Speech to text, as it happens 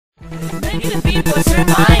Negative b plus or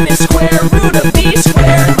minus square root of b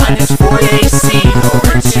squared minus 4ac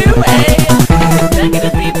over 2a.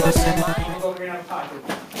 Negative b plus or minus. We're gonna have a pie.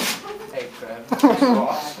 Hey, Trev.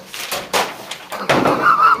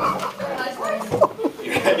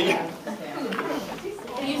 You ready?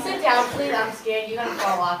 Can you sit down, please? I'm scared you're gonna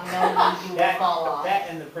fall off. No, you will fall off. That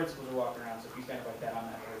and the principals are walking around, so if you stand up like that, I'm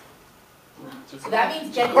not hurt. So that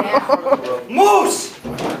means get down. Moose!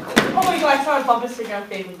 Oh my god, I saw a bumper sticker on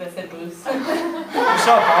Facebook that said moose. You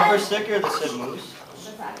saw a bumper sticker that said moose?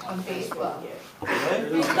 On Facebook.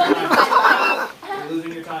 Really? You're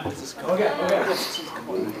losing your time. Okay.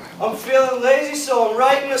 I'm feeling lazy, so I'm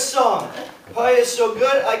writing a song. Pie is so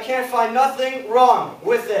good, I can't find nothing wrong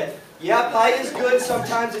with it. Yeah, pie is good,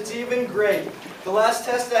 sometimes it's even great. The last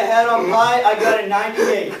test I had on pie, I got a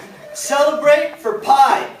 98. Celebrate for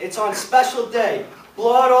pie, it's on special day.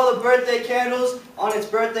 Blow out all the birthday candles on its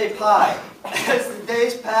birthday pie. As the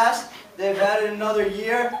days pass, they've added another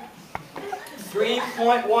year.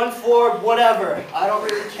 3.14, whatever, I don't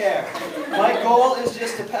really care. My goal is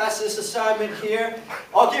just to pass this assignment here.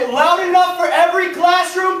 I'll get loud enough for every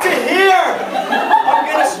classroom to hear. I'm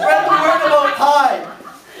gonna spread the word about pie.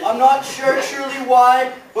 I'm not sure truly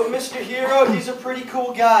why, but Mr. Hero, he's a pretty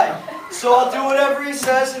cool guy. So I'll do whatever he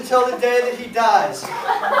says until the day that he dies.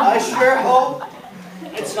 I sure hope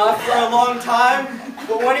it's not for a long time,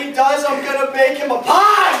 but when he does, I'm gonna bake him a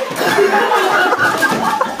pie!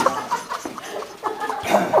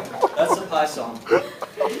 That's the pie song. It'll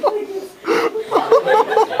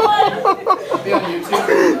be on YouTube.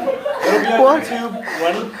 It'll be on YouTube.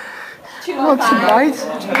 When? Oh, tonight?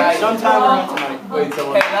 Sometime around tonight. Wait, so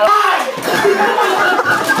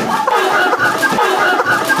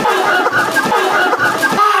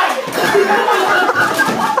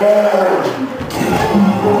Pie!